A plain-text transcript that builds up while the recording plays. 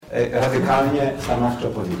radykalnie, stanowczo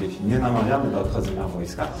powiedzieć. Nie namawiamy do odchodzenia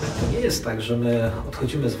wojska. To nie jest tak, że my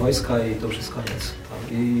odchodzimy z wojska i to już jest koniec.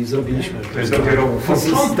 I zrobiliśmy. To jest dopiero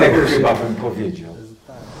początek, chyba bym powiedział.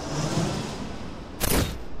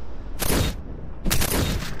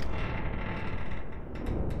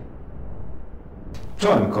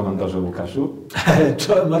 Czołem, komandorze Łukaszu.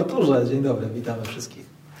 Czołem, Arturze. Dzień dobry, witamy wszystkich.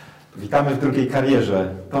 Witamy w drugiej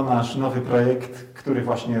karierze. To nasz nowy projekt, który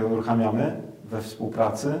właśnie uruchamiamy we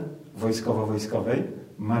współpracy wojskowo-wojskowej,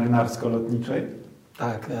 marynarsko-lotniczej.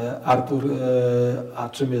 Tak, Artur, a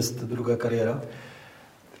czym jest druga kariera?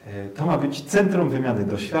 To ma być centrum wymiany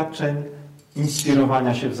doświadczeń,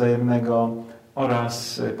 inspirowania się wzajemnego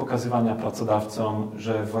oraz pokazywania pracodawcom,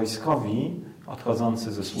 że wojskowi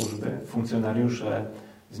odchodzący ze służby, funkcjonariusze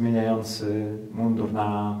zmieniający mundur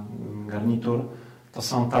na garnitur, to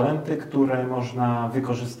są talenty, które można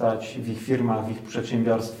wykorzystać w ich firmach, w ich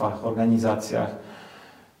przedsiębiorstwach, organizacjach,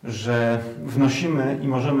 że wnosimy i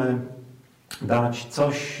możemy dać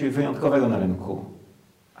coś wyjątkowego na rynku.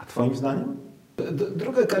 A Twoim zdaniem?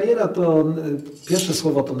 Druga kariera to, pierwsze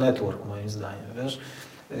słowo to network, moim zdaniem, wiesz.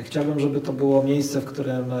 Chciałbym, żeby to było miejsce, w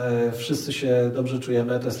którym wszyscy się dobrze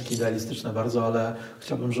czujemy, to jest takie idealistyczne bardzo, ale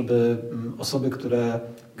chciałbym, żeby osoby, które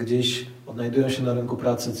gdzieś odnajdują się na rynku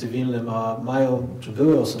pracy cywilnym, a mają, czy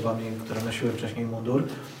były osobami, które nosiły wcześniej mundur,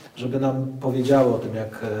 żeby nam powiedziały o tym,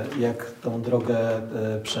 jak tą drogę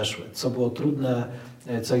przeszły, co było trudne,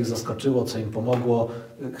 co ich zaskoczyło, co im pomogło.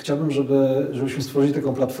 Chciałbym, żebyśmy stworzyli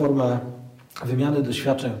taką platformę wymiany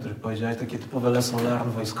doświadczeń, o których powiedziałeś, takie typowe lesson learn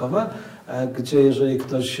wojskowe, gdzie jeżeli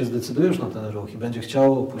ktoś się zdecyduje już na ten ruch i będzie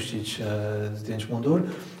chciał opuścić, zdjąć mundur,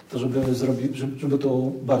 to żeby to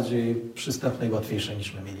było bardziej przystępne i łatwiejsze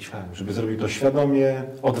niż my mieliśmy. Tak, żeby zrobić to świadomie,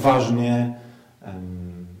 odważnie,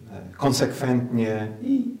 konsekwentnie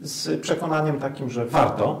i z przekonaniem takim, że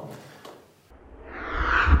warto.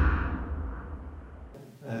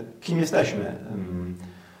 Kim jesteśmy?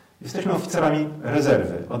 Jesteśmy oficerami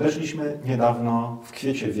rezerwy. Odeszliśmy niedawno w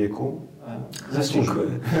kwiecie wieku ze służby.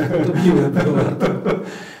 To miłe było.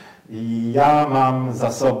 I ja mam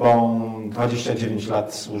za sobą 29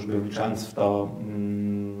 lat służby, licząc w to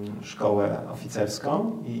szkołę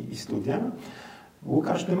oficerską i studia.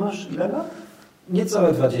 Łukasz, ty masz ile lat?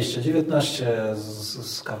 Niecałe 20, 19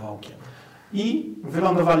 z kawałkiem. I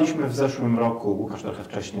wylądowaliśmy w zeszłym roku, Łukasz trochę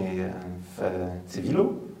wcześniej, w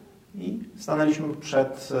cywilu. I stanęliśmy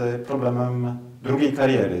przed problemem drugiej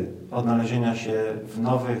kariery, odnalezienia się w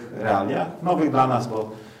nowych realiach, nowych dla nas,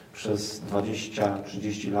 bo przez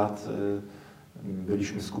 20-30 lat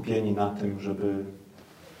byliśmy skupieni na tym, żeby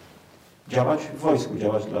działać w wojsku,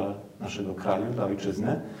 działać dla naszego kraju, dla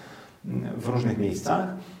ojczyzny w różnych miejscach.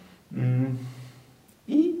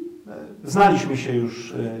 I znaliśmy się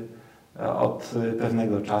już od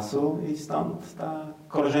pewnego czasu i stąd ta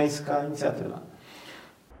koleżeńska inicjatywa.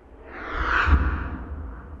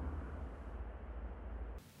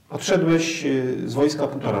 Odszedłeś z wojska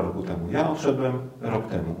 1,5 roku temu. Ja odszedłem rok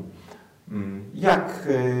temu. Jak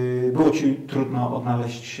było Ci trudno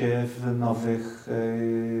odnaleźć się w nowych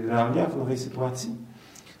realiach, w nowej sytuacji?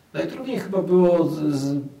 Najtrudniej chyba było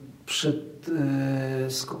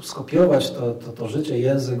skopiować to życie,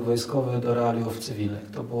 język wojskowy do realiów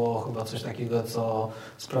cywilnych. To było chyba coś takiego, co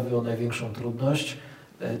sprawiło największą trudność.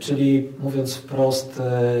 Czyli mówiąc wprost,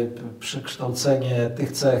 przekształcenie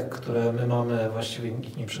tych cech, które my mamy, właściwie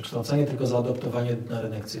ich nie przekształcenie, tylko zaadoptowanie na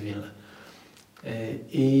rynek cywilny.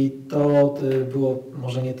 I to było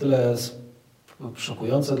może nie tyle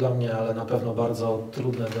szokujące dla mnie, ale na pewno bardzo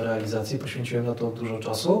trudne do realizacji. Poświęciłem na to dużo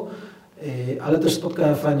czasu, ale też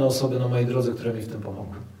spotkałem fajne osoby na mojej drodze, które mi w tym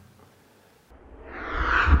pomogły.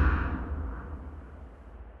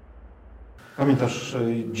 Pamiętasz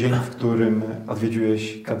dzień, w którym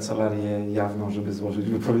odwiedziłeś kancelarię jawną, żeby złożyć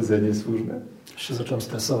wypowiedzenie służby? Się zacząłem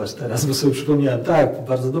stresować teraz, bo sobie przypomniałem. Tak,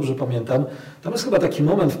 bardzo dobrze pamiętam. Tam jest chyba taki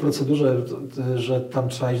moment w procedurze, że tam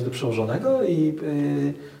trzeba iść do przełożonego i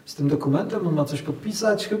z tym dokumentem on ma coś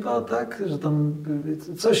podpisać chyba, tak? Że tam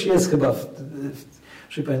coś jest chyba,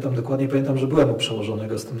 już pamiętam dokładnie, pamiętam, że byłem u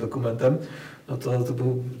przełożonego z tym dokumentem. No to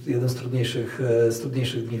był jeden z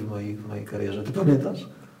trudniejszych dni w mojej karierze. Ty pamiętasz?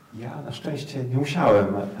 Ja na szczęście nie musiałem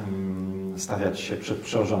stawiać się przed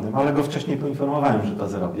przełożonym, ale go wcześniej poinformowałem, że to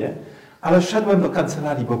zrobię. Ale szedłem do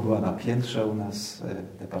kancelarii, bo była na piętrze u nas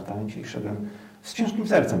w departamencie i szedłem z ciężkim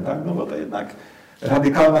sercem, tak? No bo to jednak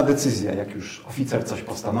radykalna decyzja. Jak już oficer coś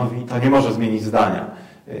postanowi, to nie może zmienić zdania.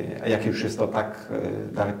 A jak już jest to tak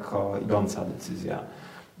daleko idąca decyzja.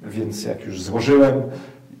 Więc jak już złożyłem,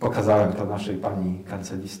 pokazałem to naszej pani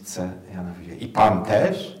kancelistce, ja mówię, i pan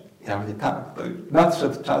też? Ja mówię, tak, to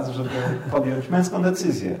nadszedł czas, żeby podjąć męską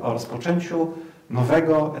decyzję o rozpoczęciu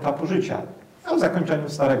nowego etapu życia, o zakończeniu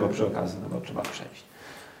starego przy okazji, no bo trzeba przejść.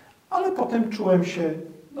 Ale potem czułem się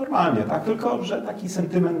normalnie, tak? Tylko że taki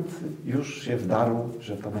sentyment już się wdarł,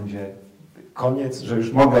 że to będzie koniec, że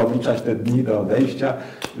już mogę odliczać te dni do odejścia,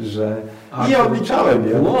 że nie odliczałem.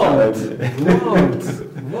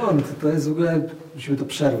 Błąd. To jest w ogóle, musimy to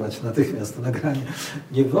przerwać natychmiast, to nagranie.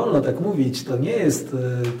 Nie wolno tak mówić, to nie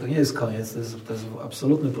jest koniec, to jest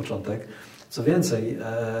absolutny początek. Co więcej,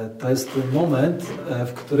 to jest moment,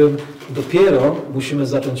 w którym dopiero musimy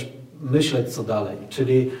zacząć myśleć, co dalej.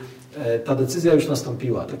 Czyli ta decyzja już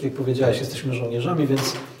nastąpiła. Tak jak powiedziałeś, jesteśmy żołnierzami,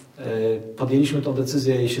 więc podjęliśmy tę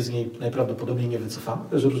decyzję i się z niej najprawdopodobniej nie wycofamy.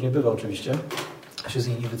 Też różnie bywa oczywiście, się z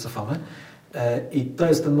niej nie wycofamy. I to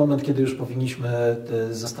jest ten moment, kiedy już powinniśmy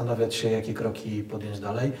zastanawiać się, jakie kroki podjąć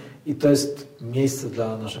dalej. I to jest miejsce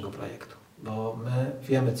dla naszego projektu. Bo my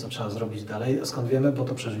wiemy, co trzeba zrobić dalej. A skąd wiemy? Bo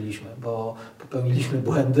to przeżyliśmy. Bo popełniliśmy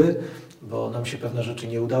błędy, bo nam się pewne rzeczy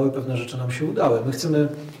nie udały, pewne rzeczy nam się udały. My chcemy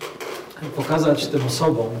pokazać tym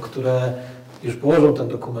osobom, które już położą ten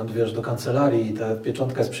dokument, wiesz, do kancelarii i ta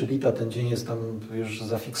pieczątka jest przybita, ten dzień jest tam już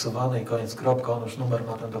zafiksowany i koniec, kropka, on już numer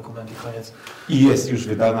ma ten dokument i koniec. I jest już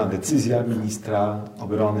wydana decyzja ministra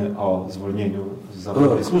obrony o zwolnieniu z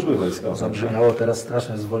zawodowej służby wojskowej. Zabrzmiało teraz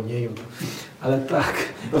straszne zwolnieniu, ale tak.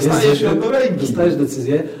 Dostajesz ją do ręki. Dostajesz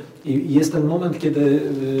decyzję i jest ten moment, kiedy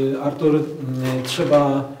Artur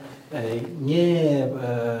trzeba nie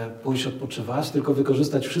pójść odpoczywać, tylko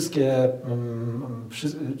wykorzystać wszystkie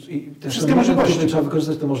możliwości. Trzeba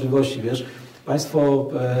wykorzystać te możliwości, wiesz. Państwo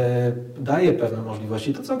daje pewne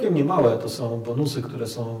możliwości, to całkiem niemałe, to są bonusy, które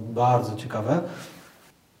są bardzo ciekawe.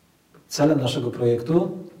 Celem naszego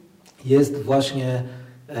projektu jest właśnie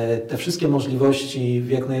te wszystkie możliwości w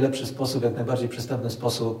jak najlepszy sposób, jak najbardziej przystępny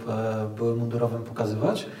sposób byłym mundurowym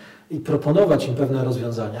pokazywać i proponować im pewne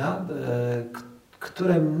rozwiązania,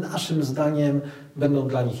 które naszym zdaniem będą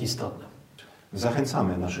dla nich istotne.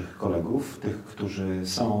 Zachęcamy naszych kolegów, tych, którzy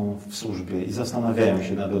są w służbie i zastanawiają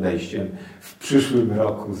się nad odejściem w przyszłym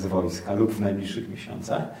roku z wojska lub w najbliższych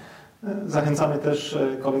miesiącach. Zachęcamy też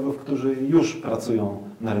kolegów, którzy już pracują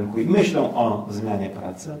na rynku i myślą o zmianie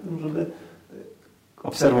pracy, żeby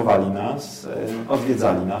obserwowali nas,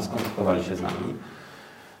 odwiedzali nas, kontaktowali się z nami,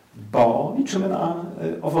 bo liczymy na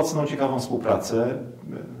owocną, ciekawą współpracę.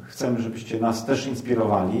 Chcemy, żebyście nas też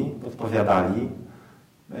inspirowali, podpowiadali,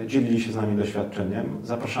 dzielili się z nami doświadczeniem.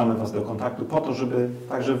 Zapraszamy Was do kontaktu po to, żeby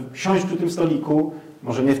także siąść przy tym stoliku,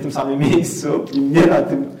 może nie w tym samym miejscu, nie na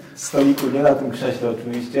tym stoliku, nie na tym krześle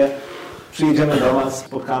oczywiście. Przyjedziemy do Was,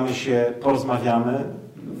 spotkamy się, porozmawiamy,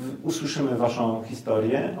 usłyszymy Waszą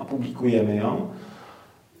historię, opublikujemy ją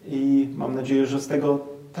i mam nadzieję, że z tego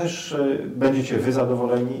też będziecie Wy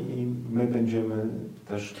zadowoleni i my będziemy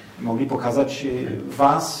też mogli pokazać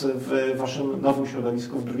Was w Waszym nowym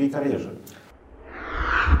środowisku w drugiej karierze.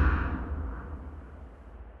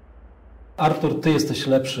 Artur, Ty jesteś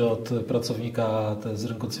lepszy od pracownika z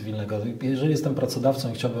rynku cywilnego. Jeżeli jestem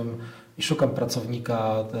pracodawcą i chciałbym i szukam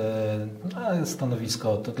pracownika na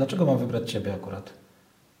stanowisko, to dlaczego mam wybrać Ciebie akurat?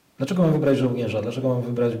 Dlaczego mam wybrać żołnierza? Dlaczego mam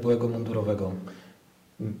wybrać byłego mundurowego?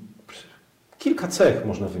 Kilka cech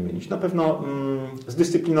można wymienić. Na pewno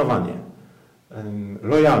zdyscyplinowanie,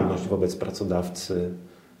 lojalność wobec pracodawcy,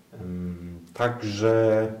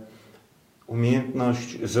 także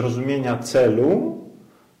umiejętność zrozumienia celu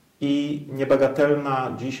i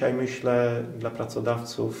niebagatelna dzisiaj, myślę, dla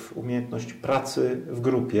pracodawców umiejętność pracy w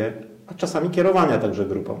grupie, a czasami kierowania także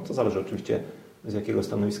grupą. To zależy oczywiście, z jakiego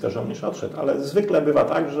stanowiska żołnierz odszedł, ale zwykle bywa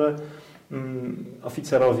tak, że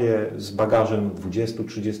oficerowie z bagażem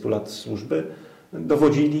 20-30 lat służby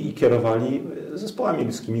dowodzili i kierowali zespołami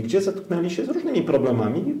ludzkimi, gdzie zetknęli się z różnymi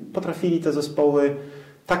problemami. Potrafili te zespoły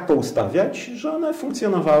tak poustawiać, że one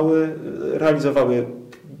funkcjonowały, realizowały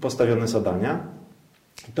postawione zadania.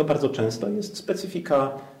 I to bardzo często jest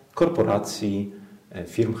specyfika korporacji,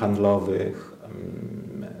 firm handlowych,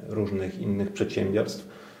 różnych innych przedsiębiorstw.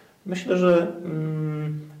 Myślę, że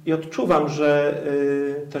i odczuwam, że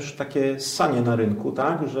też takie ssanie na rynku,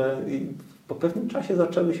 tak, że po pewnym czasie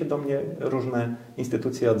zaczęły się do mnie różne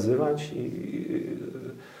instytucje odzywać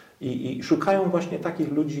i szukają właśnie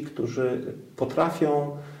takich ludzi, którzy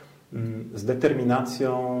potrafią z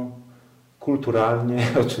determinacją kulturalnie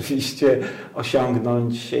oczywiście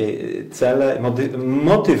osiągnąć cele,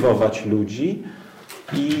 motywować ludzi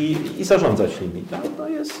i zarządzać nimi. To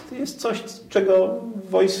jest coś, czego w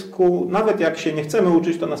wojsku, nawet jak się nie chcemy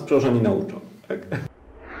uczyć, to nas przełożeni nauczą. Tak?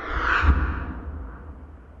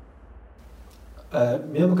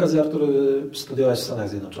 Miałem okazję, Artur, studiować w Stanach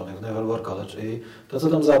Zjednoczonych, w Naval War College i to, co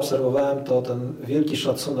tam zaobserwowałem, to ten wielki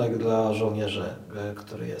szacunek dla żołnierzy,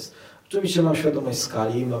 który jest. Oczywiście mam świadomość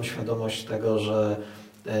skali, mam świadomość tego, że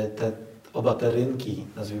oba te rynki,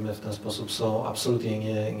 nazwijmy w ten sposób, są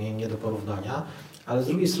absolutnie nie do porównania, ale z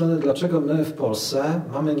drugiej strony, dlaczego my w Polsce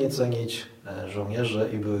mamy nie cenić żołnierzy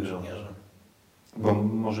i byłych żołnierzy? Bo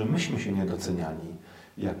może myśmy się nie doceniali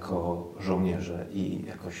jako żołnierze i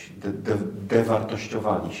jakoś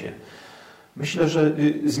dewartościowali się. Myślę, że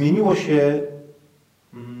zmieniło się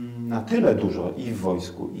na tyle dużo i w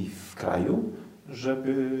wojsku, i w kraju,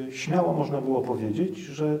 żeby śmiało można było powiedzieć,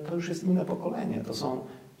 że to już jest inne pokolenie. To są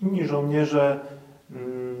inni żołnierze,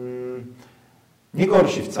 nie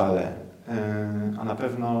gorsi wcale, a na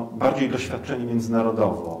pewno bardziej doświadczeni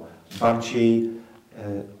międzynarodowo, bardziej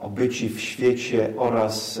obyci w świecie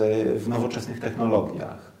oraz w nowoczesnych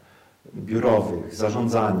technologiach biurowych,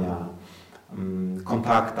 zarządzania,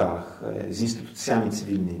 kontaktach z instytucjami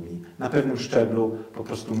cywilnymi. Na pewnym szczeblu po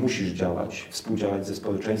prostu musisz działać, współdziałać ze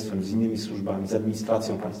społeczeństwem, z innymi służbami, z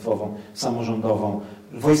administracją państwową, samorządową.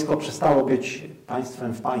 Wojsko przestało być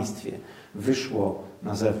państwem w państwie. Wyszło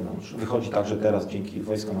na zewnątrz. Wychodzi także teraz dzięki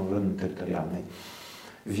Wojskom Obrony Terytorialnej.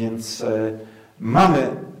 Więc mamy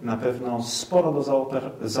na pewno sporo do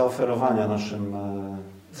zaoferowania naszym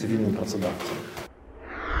cywilnym pracodawcom.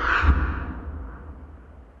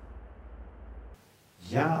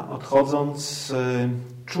 Ja odchodząc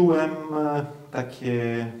czułem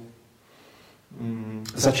takie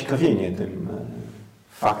zaciekawienie tym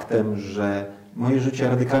faktem, że moje życie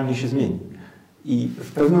radykalnie się zmieni. I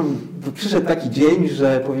w pewnym przyszedł taki dzień,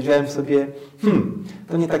 że powiedziałem sobie,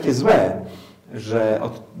 to nie takie złe, że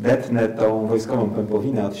odetnę tą wojskową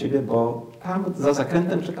pępowinę od siebie, bo tam za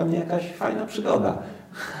zakrętem czeka mnie jakaś fajna przygoda.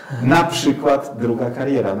 Na przykład druga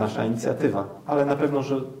kariera, nasza inicjatywa, ale na pewno,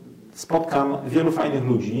 że spotkam wielu fajnych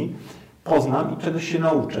ludzi, poznam i czegoś się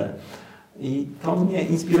nauczę. I to mnie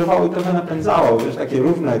inspirowało i trochę napędzało. Wiesz, takie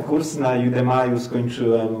równe kursy na Udemy'u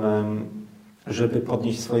skończyłem, żeby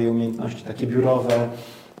podnieść swoje umiejętności takie biurowe.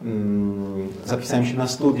 Zapisałem się na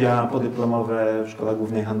studia podyplomowe w Szkole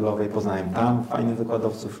Głównej Handlowej. Poznałem tam fajnych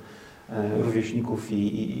wykładowców, rówieśników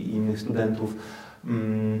i innych studentów.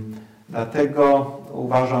 Dlatego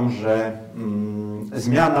uważam, że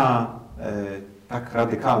zmiana tak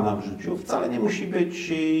radykalna w życiu wcale nie musi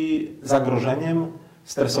być zagrożeniem,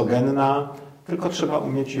 stresogenna, tylko trzeba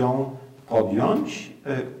umieć ją podjąć,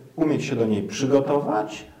 umieć się do niej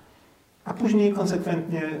przygotować, a później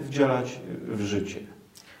konsekwentnie wdzielać w życie.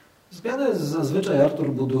 Zmiany zazwyczaj, Artur,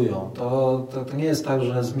 budują. To nie jest tak,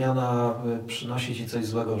 że zmiana przynosi Ci coś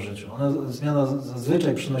złego w życiu. Zmiana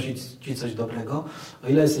zazwyczaj przynosi Ci coś dobrego, o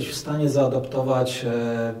ile jesteś w stanie zaadoptować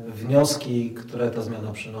wnioski, które ta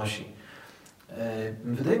zmiana przynosi.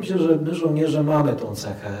 Wydaje mi się, że my żołnierze mamy tą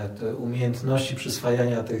cechę, te umiejętności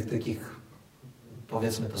przyswajania tych takich,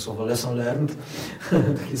 powiedzmy to słowo lesson learned,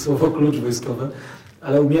 takie słowo klucz wojskowe,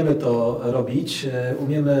 ale umiemy to robić,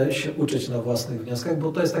 umiemy się uczyć na własnych wnioskach,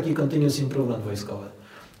 bo to jest taki continuous improvement wojskowy.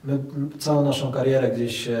 My całą naszą karierę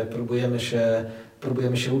gdzieś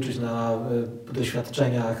próbujemy się uczyć na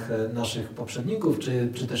doświadczeniach naszych poprzedników,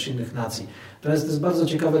 czy też innych nacji. Natomiast to jest bardzo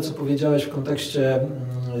ciekawe, co powiedziałeś w kontekście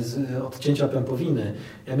odcięcia pępowiny.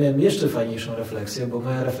 Ja miałem jeszcze fajniejszą refleksję, bo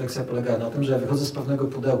moja refleksja polega na tym, że ja wychodzę z pewnego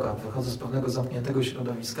pudełka, wychodzę z pewnego zamkniętego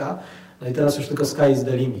środowiska, no i teraz już tylko sky is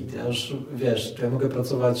the limit. Ja już, wiesz, ja mogę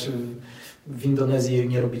pracować w Indonezji i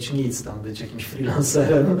nie robić nic, tam być jakimś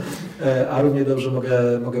freelancerem, a równie dobrze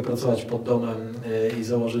mogę pracować pod domem i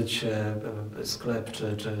założyć sklep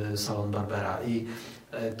czy salon barbera. I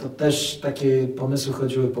to też takie pomysły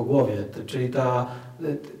chodziły po głowie, czyli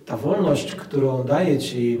ta wolność, którą daje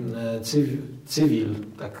Ci cywil,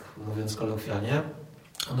 tak mówiąc kolokwialnie,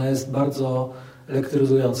 ona jest bardzo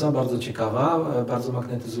elektryzująca, bardzo ciekawa, bardzo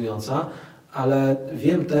magnetyzująca, ale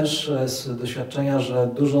wiem też z doświadczenia, że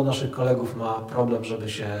dużo naszych kolegów ma problem, żeby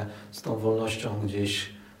się z tą wolnością gdzieś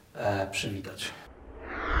przywitać.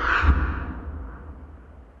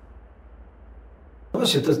 No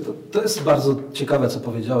właśnie, to jest bardzo ciekawe, co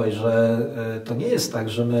powiedziałeś, że to nie jest tak,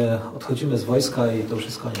 że my odchodzimy z wojska i to już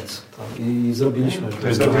jest koniec. I zrobiliśmy. To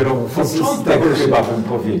jest dopiero początek, chyba bym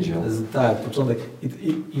powiedział. Tak, początek.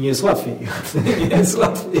 I nie jest łatwiej. Nie jest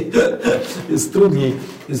łatwiej. Jest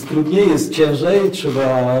trudniej. Jest ciężej,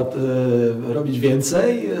 trzeba robić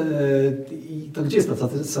więcej. I to gdzie jest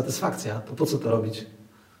ta satysfakcja? To po co to robić?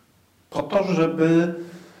 Po to, żeby...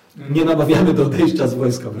 Nie namawiamy do odejścia z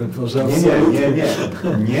wojska, wręcz może.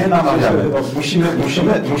 Nie namawiamy, bo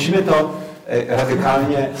musimy to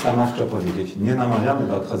radykalnie, stanowczo powiedzieć. Nie namawiamy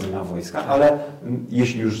do odchodzenia wojska, ale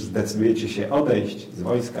jeśli już zdecydujecie się odejść z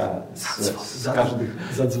wojska, z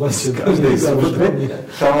każdej służby,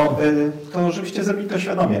 to żebyście zrobili to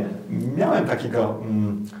świadomie. Miałem takiego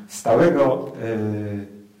stałego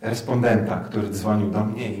respondenta, który dzwonił do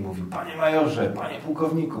mnie i mówił: panie majorze, panie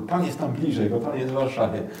pułkowniku, pan jest tam bliżej, bo pan jest w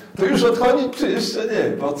Warszawie. To już odchodzić czy jeszcze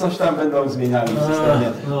nie? Bo coś tam będą zmieniali w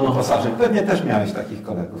systemie uposażeń. Pewnie też miałeś takich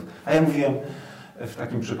kolegów. A ja mówiłem w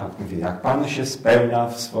takim przypadku, jak pan się spełnia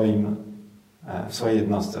w swojej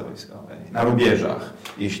jednostce wojskowej, na rubieżach,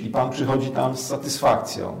 jeśli pan przychodzi tam z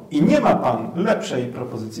satysfakcją i nie ma pan lepszej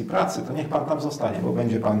propozycji pracy, to niech pan tam zostanie, bo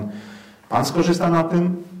będzie pan skorzysta na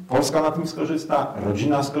tym, Polska na tym skorzysta,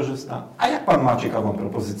 rodzina skorzysta, a jak pan ma ciekawą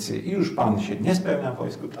propozycję i już pan się nie spełnia w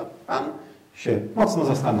wojsku, to pan się mocno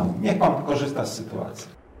zastanowi. Niech pan korzysta z sytuacji.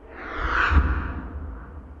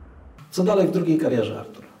 Co dalej w drugiej karierze,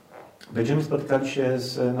 Artur? Będziemy spotykali się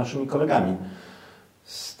z naszymi kolegami,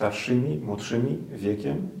 starszymi, młodszymi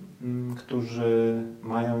wiekiem, którzy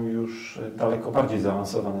mają już daleko bardziej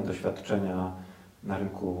zaawansowane doświadczenia na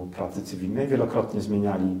rynku pracy cywilnej, wielokrotnie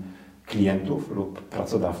zmieniali klientów lub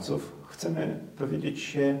pracodawców. Chcemy dowiedzieć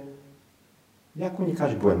się, jak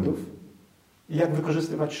unikać błędów i jak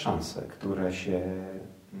wykorzystywać szanse, które się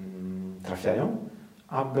trafiają,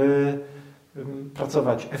 aby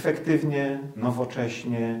pracować efektywnie,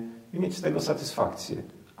 nowocześnie i mieć z tego satysfakcję.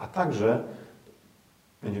 A także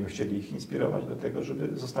będziemy chcieli ich inspirować do tego,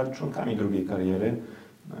 żeby zostali członkami drugiej kariery,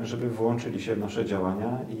 żeby włączyli się w nasze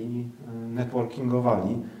działania i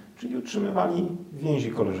networkingowali, czyli utrzymywali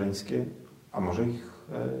więzi koleżeńskie, a może ich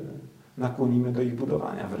nakłonimy do ich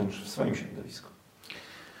budowania wręcz w swoim środowisku.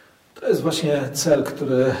 To jest właśnie cel,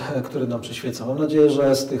 który nam przyświeca. Mam nadzieję,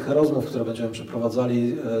 że z tych rozmów, które będziemy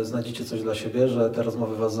przeprowadzali, znajdziecie coś dla siebie, że te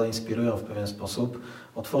rozmowy Was zainspirują w pewien sposób,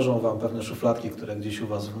 otworzą Wam pewne szufladki, które gdzieś u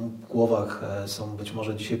Was w głowach są być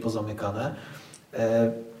może dzisiaj pozamykane.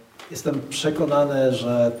 Jestem przekonany,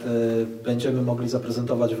 że będziemy mogli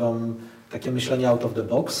zaprezentować Wam takie myślenie out of the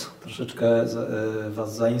box, troszeczkę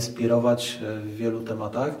Was zainspirować w wielu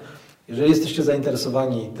tematach. Jeżeli jesteście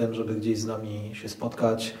zainteresowani tym, żeby gdzieś z nami się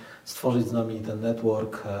spotkać, stworzyć z nami ten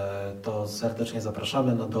network, to serdecznie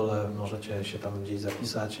zapraszamy. Na dole możecie się tam gdzieś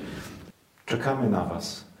zapisać. Czekamy na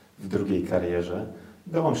Was w drugiej karierze.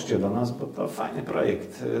 Dołączcie do nas, bo to fajny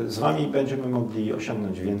projekt. Z Wami będziemy mogli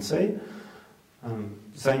osiągnąć więcej.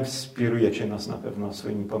 Zainspirujecie nas na pewno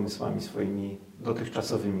swoimi pomysłami, swoimi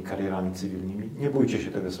dotychczasowymi karierami cywilnymi. Nie bójcie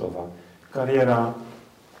się tego słowa. Kariera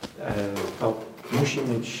to musi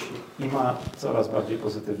mieć i ma coraz bardziej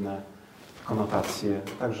pozytywne konotacje,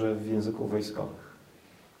 także w języku wojskowym.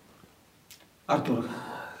 Artur,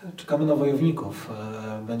 czekamy na wojowników.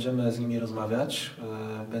 Będziemy z nimi rozmawiać,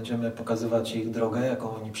 będziemy pokazywać ich drogę,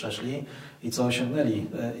 jaką oni przeszli i co osiągnęli.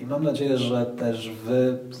 I mam nadzieję, że też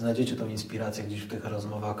Wy znajdziecie tą inspirację gdzieś w tych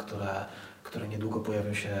rozmowach, które niedługo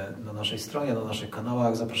pojawią się na naszej stronie, na naszych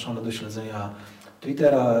kanałach. Zapraszamy do śledzenia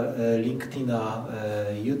Twittera, LinkedIna,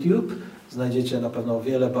 YouTube. Znajdziecie na pewno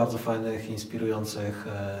wiele bardzo fajnych, inspirujących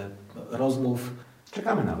rozmów.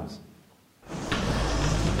 Czekamy na Was.